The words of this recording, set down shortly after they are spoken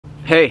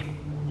Hey.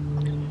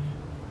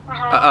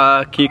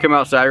 Can you come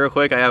outside real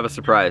quick? I have a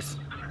surprise.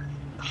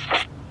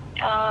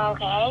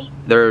 Okay.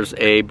 There's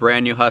a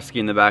brand new husky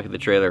in the back of the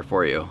trailer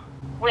for you.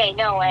 Wait,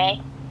 no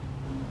way.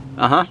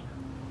 Uh-huh.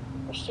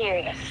 You're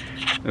serious.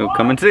 We'll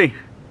come and see.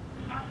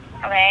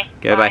 Okay.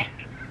 Okay, bye.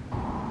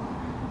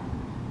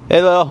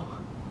 Hey, Lil.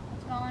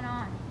 What's going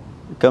on?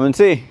 Come and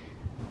see.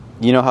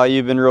 You know how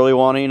you've been really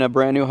wanting a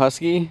brand new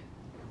husky?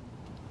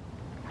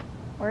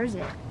 Where is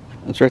it?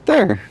 It's right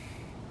there.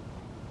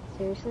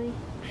 Seriously?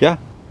 Yeah.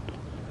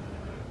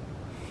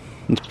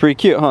 It's pretty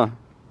cute, huh?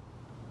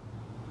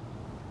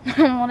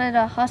 I wanted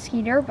a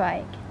husky dirt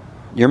bike.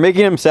 You're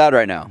making him sad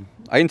right now.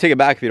 I can take it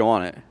back if you don't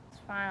want it.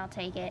 It's fine, I'll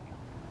take it.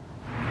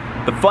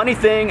 The funny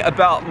thing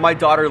about my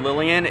daughter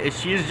Lillian is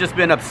she's just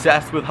been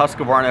obsessed with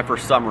Husqvarna for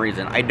some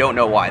reason. I don't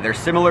know why. They're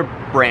similar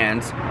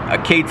brands. A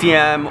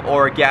KTM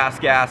or a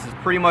Gas is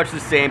pretty much the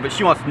same, but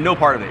she wants no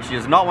part of it. She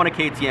does not want a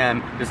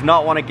KTM, does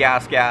not want a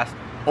Gas,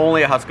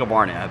 only a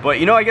Husqvarna. But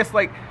you know, I guess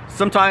like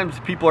sometimes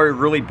people are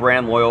really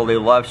brand loyal. They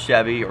love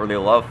Chevy or they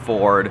love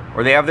Ford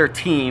or they have their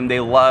team. They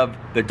love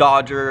the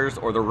Dodgers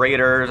or the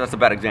Raiders. That's a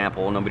bad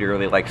example. Nobody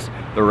really likes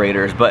the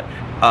Raiders, but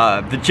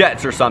the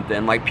Jets or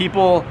something. Like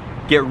people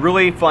get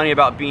really funny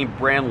about being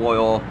brand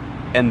loyal,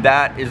 and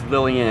that is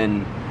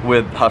Lillian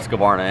with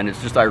Husqvarna, and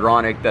it's just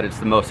ironic that it's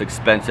the most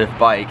expensive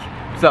bike.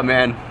 What's up,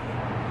 man?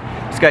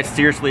 This guy's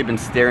seriously been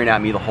staring at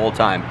me the whole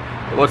time.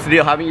 What's the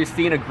deal? Haven't you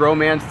seen a grown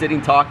man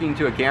sitting talking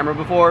to a camera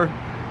before?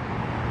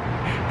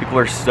 People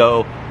are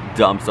so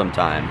dumb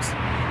sometimes.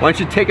 Why don't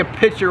you take a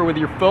picture with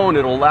your phone?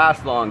 It'll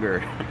last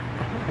longer.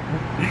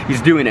 He's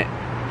doing it.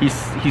 He's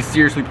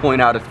seriously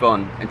pulling out his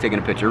phone and taking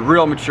a picture.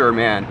 Real mature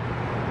man.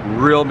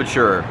 Real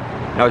mature.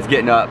 Now he's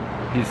getting up.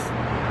 He's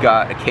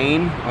got a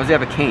cane. Why does he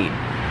have a cane?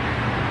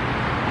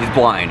 He's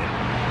blind.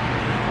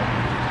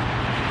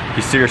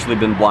 He's seriously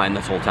been blind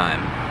this whole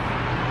time.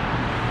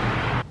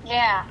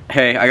 Yeah.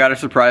 Hey, I got a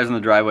surprise in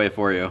the driveway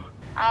for you.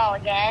 Oh,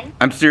 again?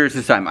 I'm serious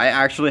this time. I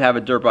actually have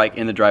a dirt bike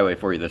in the driveway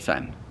for you this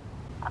time.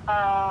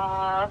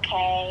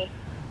 Okay.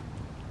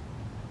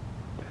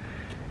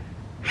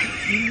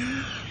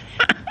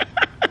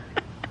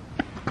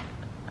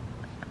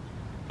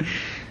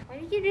 Why are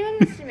you doing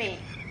this to me?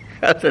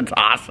 That's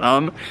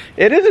awesome.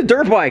 It is a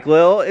dirt bike,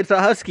 Lil. It's a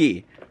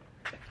husky.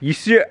 You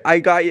see, I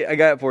got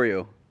it for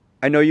you.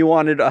 I know you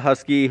wanted a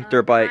husky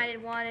dirt bike. I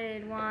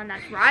wanted one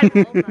that's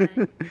rideable,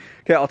 but...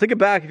 Okay, I'll take it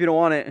back if you don't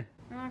want it.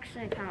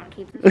 Actually, I kind of want to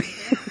keep this.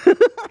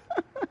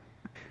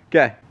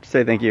 Okay,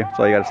 say thank you. That's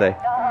all you gotta say.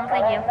 Oh,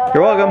 thank you.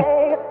 You're welcome.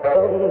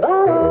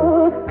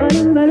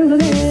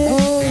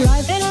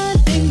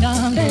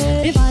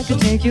 If I could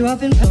take you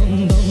up in tell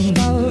me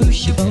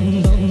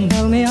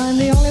I'm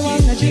the only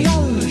one that you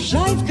love.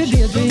 Life could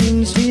be a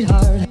dream,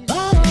 sweetheart.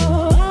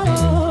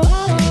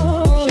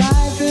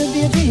 Life could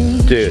be a dream.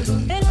 Dude,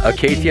 a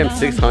KTM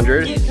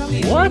 600?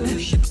 What?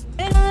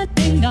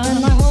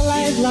 My whole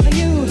life loving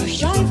you.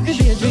 Life could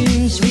be a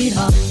dream,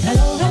 sweetheart.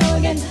 Hello, hello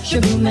again.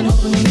 Shaboom and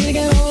hoping we meet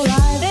again. Oh,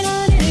 life.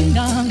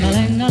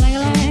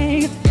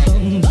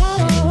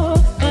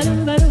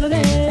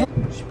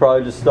 Should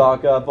probably just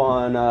stock up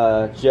on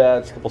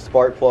jets, a couple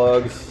spark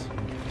plugs,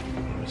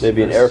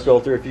 maybe an air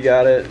filter if you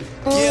got it.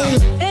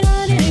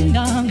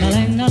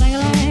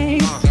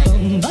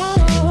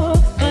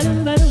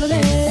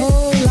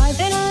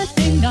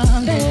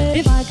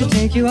 If I could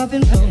take you up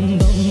in tell me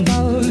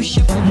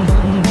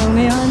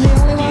I'm the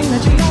only one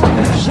that you love.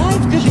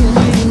 Life could be a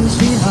dream,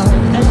 sweetheart.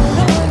 Hello,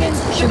 hello again.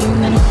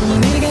 Shaboom and hoping we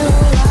meet again. Oh,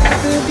 life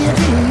could be a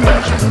dream.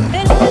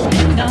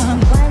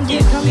 Plans you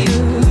come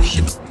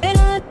true. And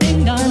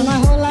my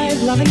whole life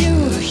loving you.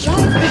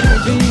 Life could be a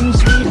dream,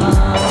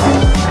 sweetheart.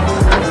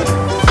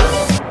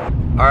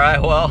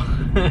 Alright, well,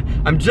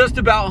 I'm just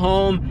about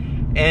home.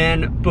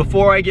 And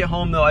before I get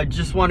home though, I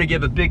just want to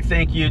give a big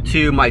thank you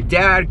to my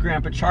dad,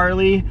 Grandpa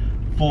Charlie,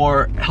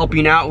 for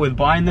helping out with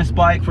buying this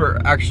bike,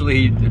 for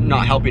actually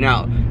not helping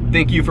out.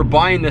 Thank you for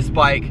buying this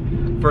bike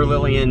for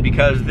Lillian,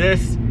 because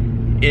this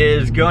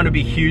is going to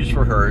be huge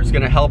for her. It's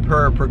going to help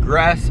her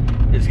progress.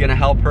 It's going to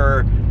help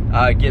her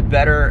get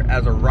better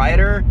as a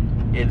rider.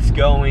 It's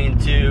going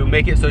to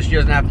make it so she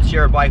doesn't have to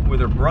share a bike with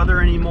her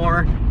brother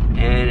anymore.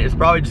 And it's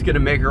probably just going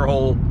to make her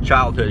whole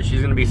childhood. She's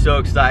going to be so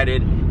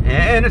excited.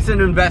 And it's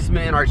an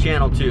investment in our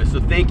channel too. So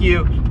thank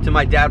you to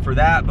my dad for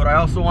that. But I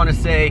also want to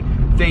say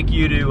thank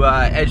you to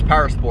Edge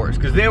Power Sports,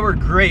 because they were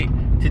great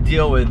to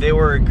deal with. They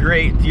were a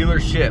great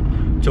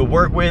dealership to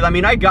work with. I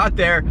mean, I got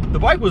there, the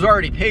bike was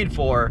already paid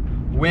for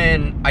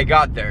when I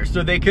got there.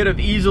 So they could have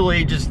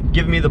easily just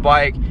given me the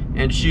bike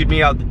and shooed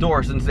me out the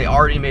door since they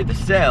already made the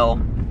sale.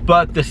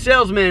 But the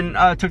salesman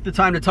took the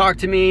time to talk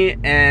to me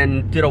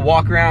and did a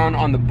walk around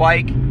on the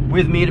bike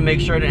with me to make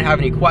sure I didn't have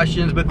any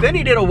questions. But then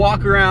he did a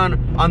walk around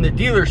on the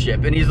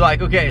dealership, and he's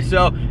like, okay,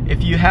 so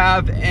if you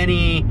have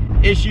any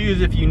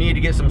issues, if you need to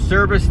get some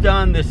service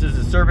done, this is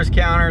the service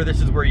counter, this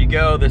is where you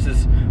go, this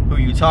is who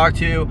you talk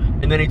to.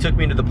 And then he took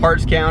me to the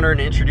parts counter and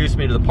introduced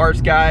me to the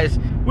parts guys,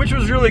 which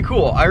was really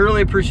cool. I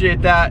really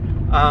appreciate that.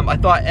 I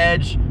thought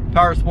Edge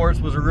Power Sports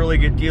was a really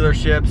good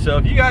dealership. So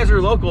if you guys are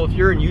local, if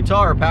you're in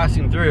Utah or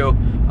passing through,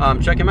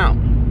 check him out.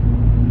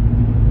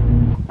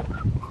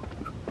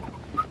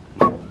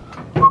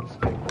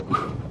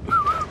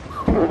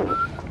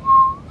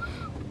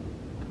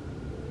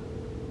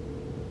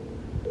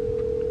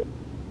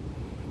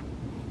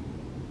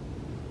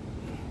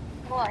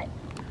 What?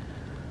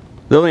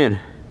 Lillian,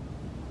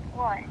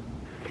 What?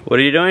 what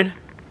are you doing?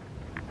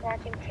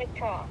 Watching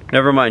TikTok.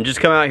 Never mind, just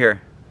come out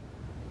here.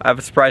 I have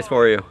a surprise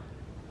for you.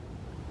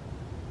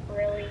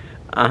 Really?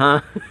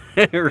 Uh-huh.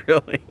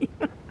 Really?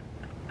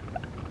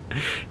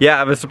 Yeah, I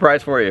have a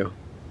surprise for you.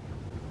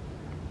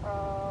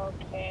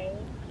 Okay.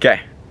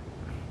 Okay.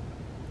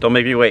 Don't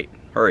make me wait.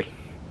 Hurry.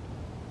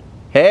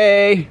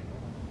 Hey!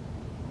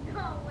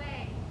 No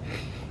way.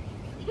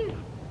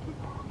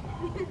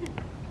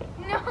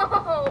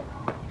 No.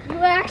 You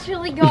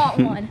actually got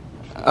one.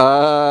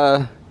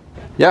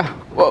 Yeah.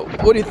 Well,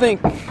 what do you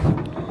think?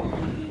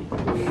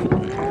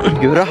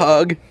 Give it a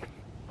hug.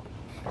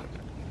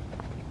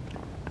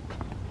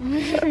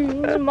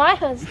 It's my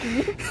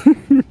husky.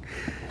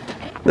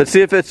 Let's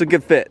see if it's a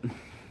good fit.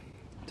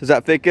 Does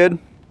that fit good?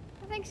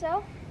 I think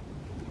so.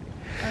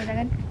 Oh, is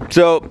that good?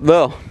 So,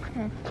 Lil,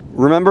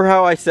 remember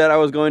how I said I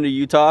was going to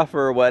Utah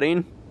for a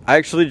wedding? I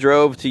actually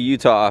drove to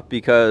Utah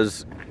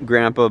because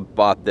Grandpa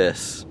bought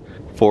this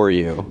for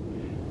you.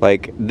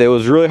 Like, it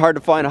was really hard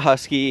to find a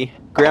husky.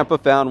 Grandpa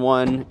found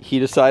one. He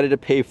decided to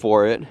pay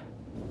for it.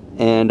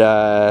 And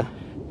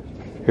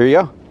here you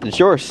go. It's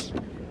yours.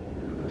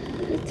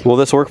 Will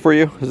this work for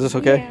you? Is this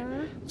okay?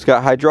 Yeah. It's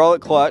got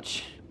hydraulic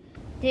clutch.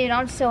 Dude,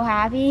 I'm so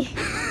happy.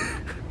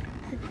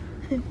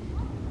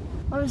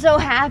 I'm so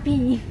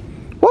happy.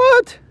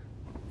 What?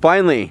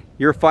 Finally.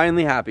 You're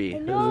finally happy.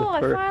 No,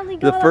 I finally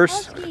the got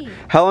first, a husky.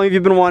 How long have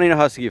you been wanting a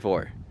husky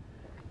for?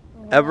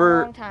 A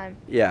long time.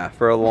 Yeah,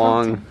 for a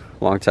long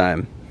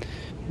time.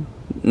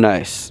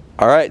 Nice.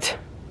 All right.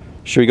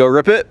 Should we go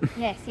rip it?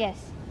 Yes,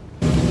 yes.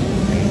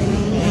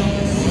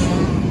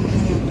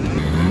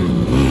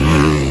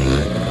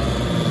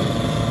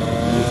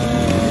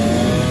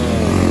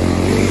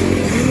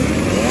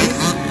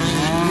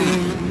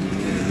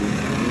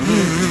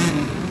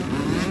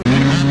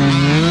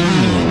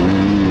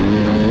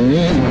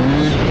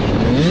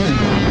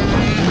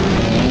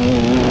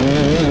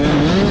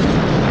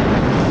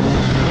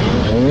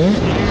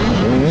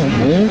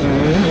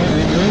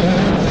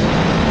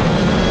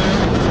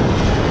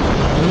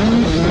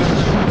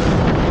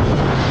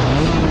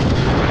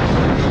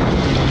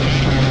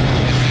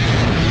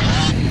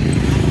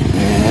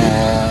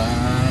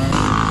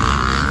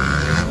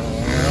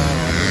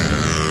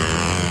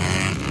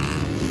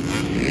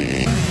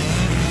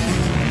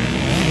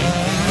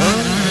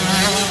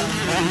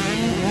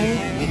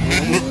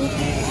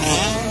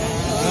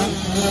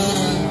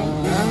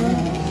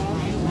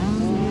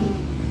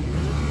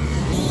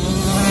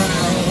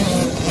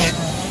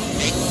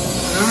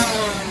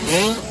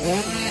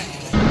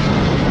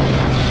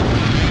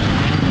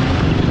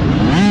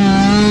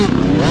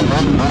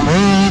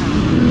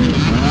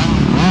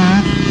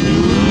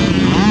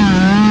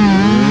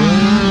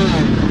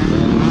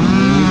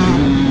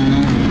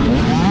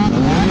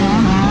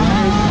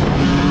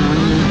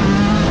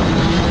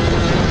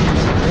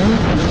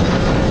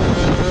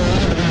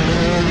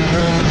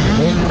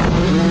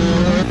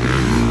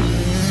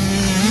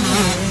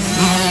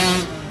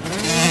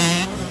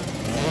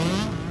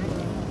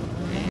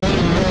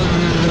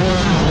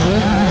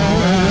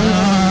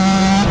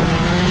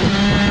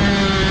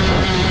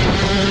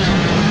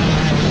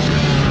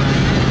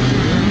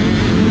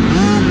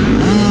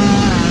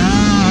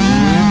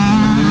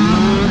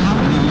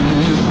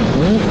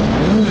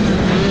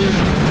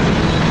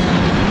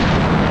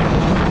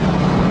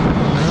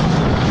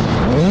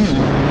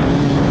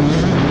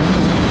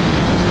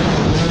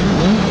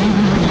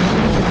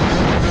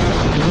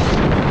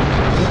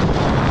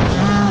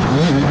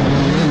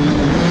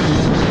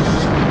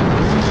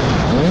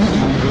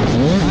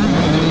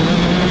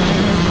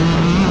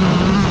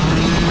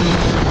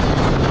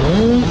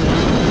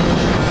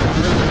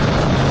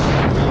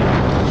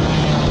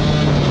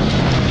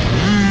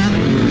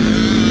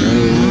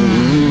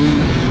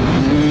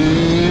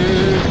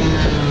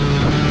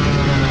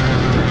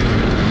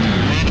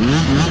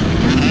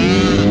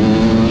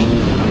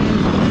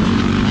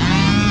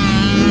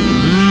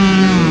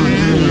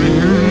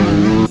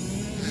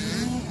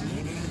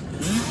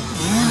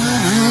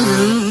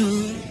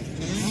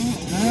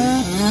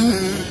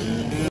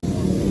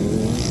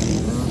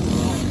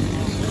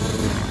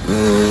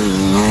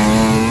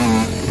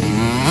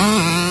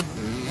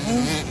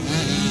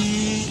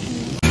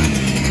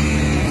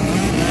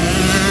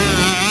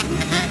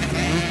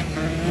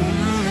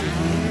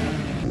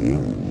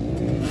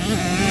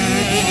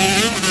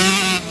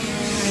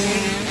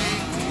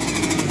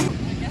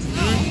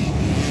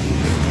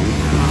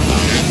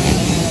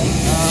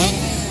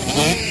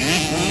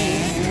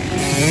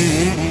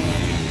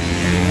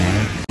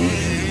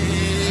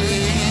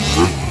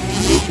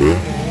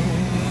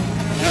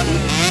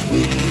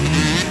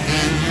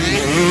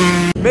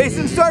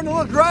 Mason's starting to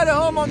look right at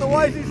home on the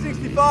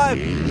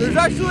YZ65. There's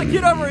actually a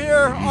kid over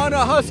here on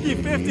a Husky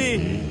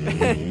 50.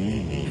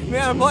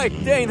 Man, I'm like,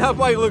 dang, that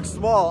bike looks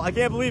small. I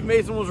can't believe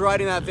Mason was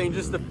riding that thing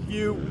just a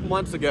few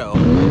months ago.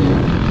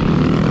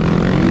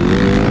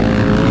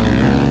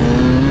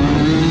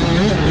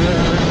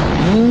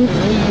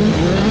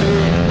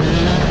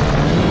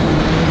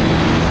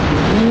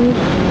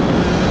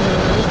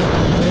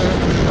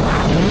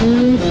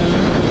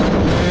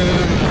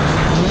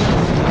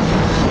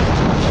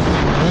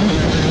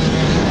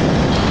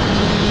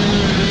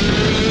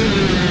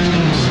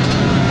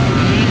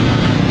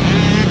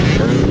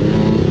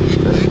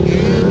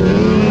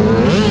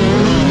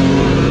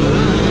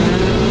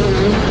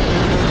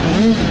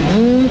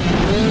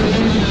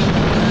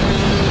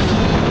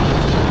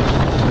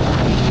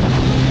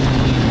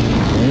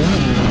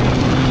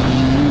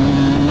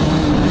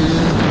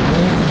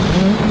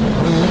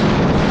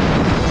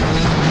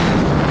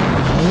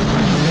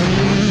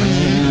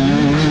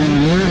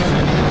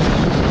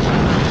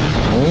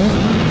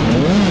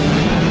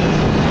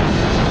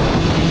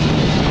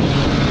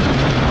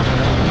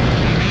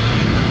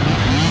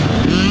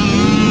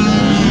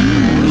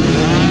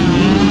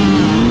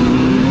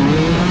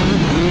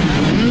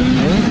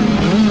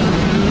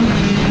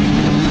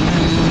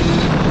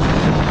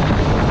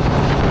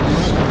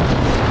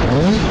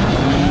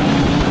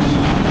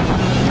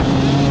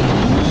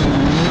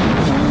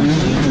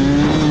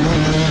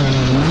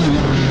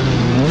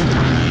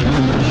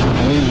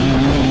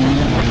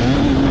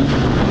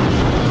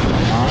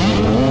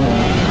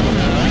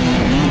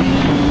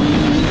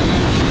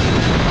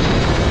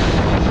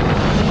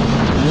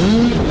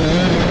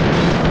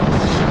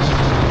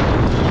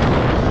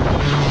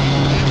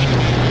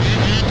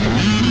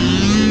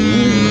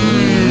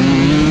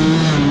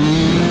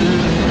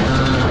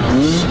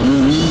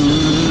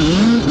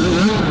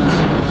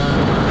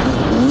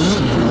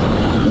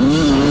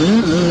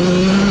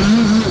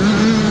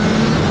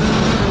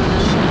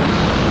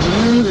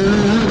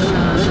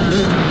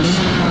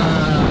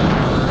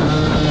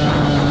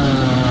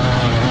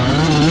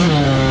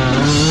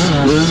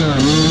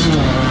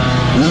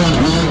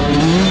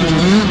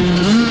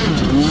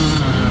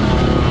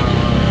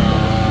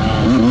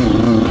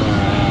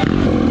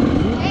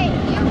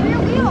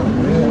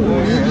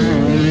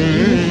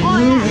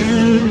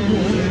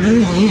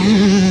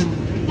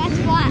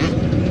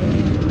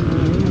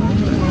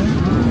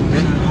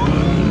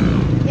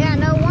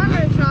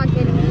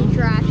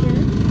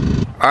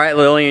 All right,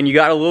 Lillian, you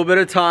got a little bit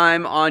of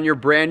time on your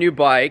brand new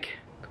bike.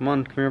 Come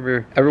on, come over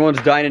here.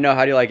 Everyone's dying to know,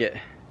 how do you like it?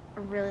 I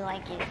really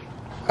like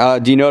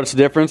it. Do you notice the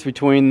difference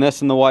between this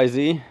and the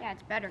YZ? Yeah,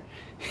 it's better.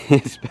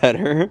 It's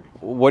better?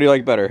 What do you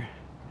like better?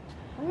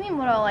 What do you mean,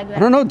 what do I like better? I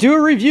don't know, do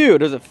a review.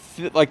 Does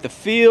it like the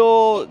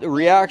feel, the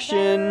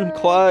reaction, better.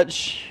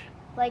 Clutch?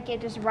 Like,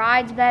 it just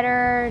rides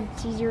better,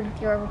 it's easier to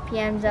throw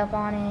RPMs up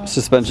on it.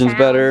 Suspension's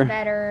Sounds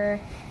better.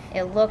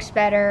 It looks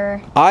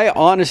better. I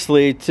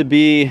honestly, to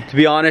be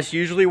honest,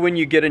 usually when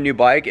you get a new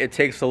bike, it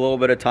takes a little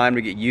bit of time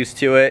to get used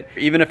to it.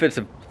 Even if it's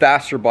a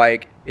faster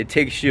bike, it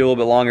takes you a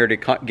little bit longer to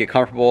get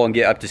comfortable and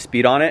get up to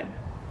speed on it.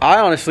 I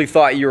honestly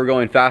thought you were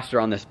going faster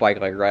on this bike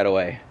like right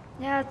away.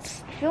 Yeah, I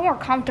feel more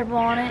comfortable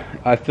on it.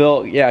 I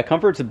feel, yeah,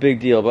 comfort's a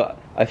big deal,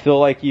 but I feel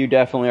like you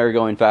definitely are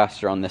going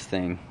faster on this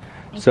thing.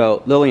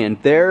 So, Lillian,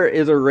 there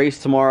is a race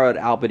tomorrow at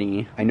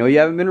Albany. I know you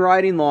haven't been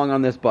riding long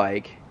on this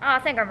bike. Oh, I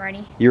think I'm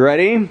ready. You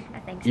ready? I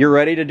think so. You're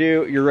ready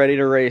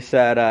to race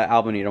at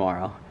Albany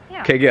tomorrow?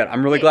 Yeah. Okay, good.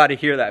 I'm really glad to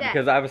hear that Yeah.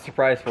 because I have a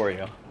surprise for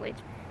you. Wait,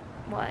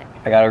 what?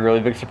 I got a really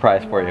big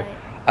surprise for you. What?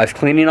 I was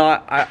cleaning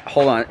out,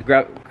 hold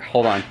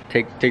on,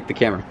 take the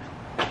camera.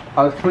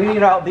 I was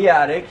cleaning out the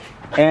attic,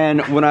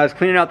 and when I was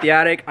cleaning out the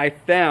attic, I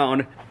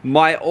found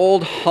my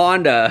old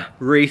Honda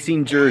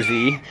racing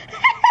jersey.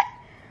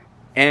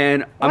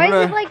 And Why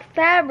is it like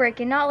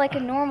fabric and not like a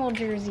normal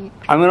jersey?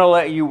 I'm gonna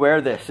let you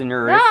wear this in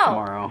your race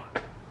tomorrow.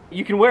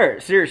 You can wear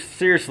it,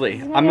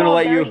 seriously. I'm gonna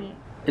let you.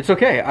 It's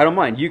okay, I don't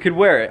mind. You could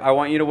wear it. I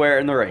want you to wear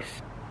it in the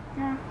race.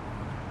 No.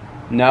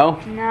 No?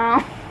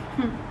 No.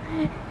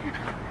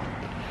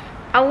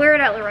 I'll wear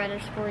it at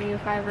Loretta's for you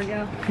if I ever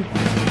go.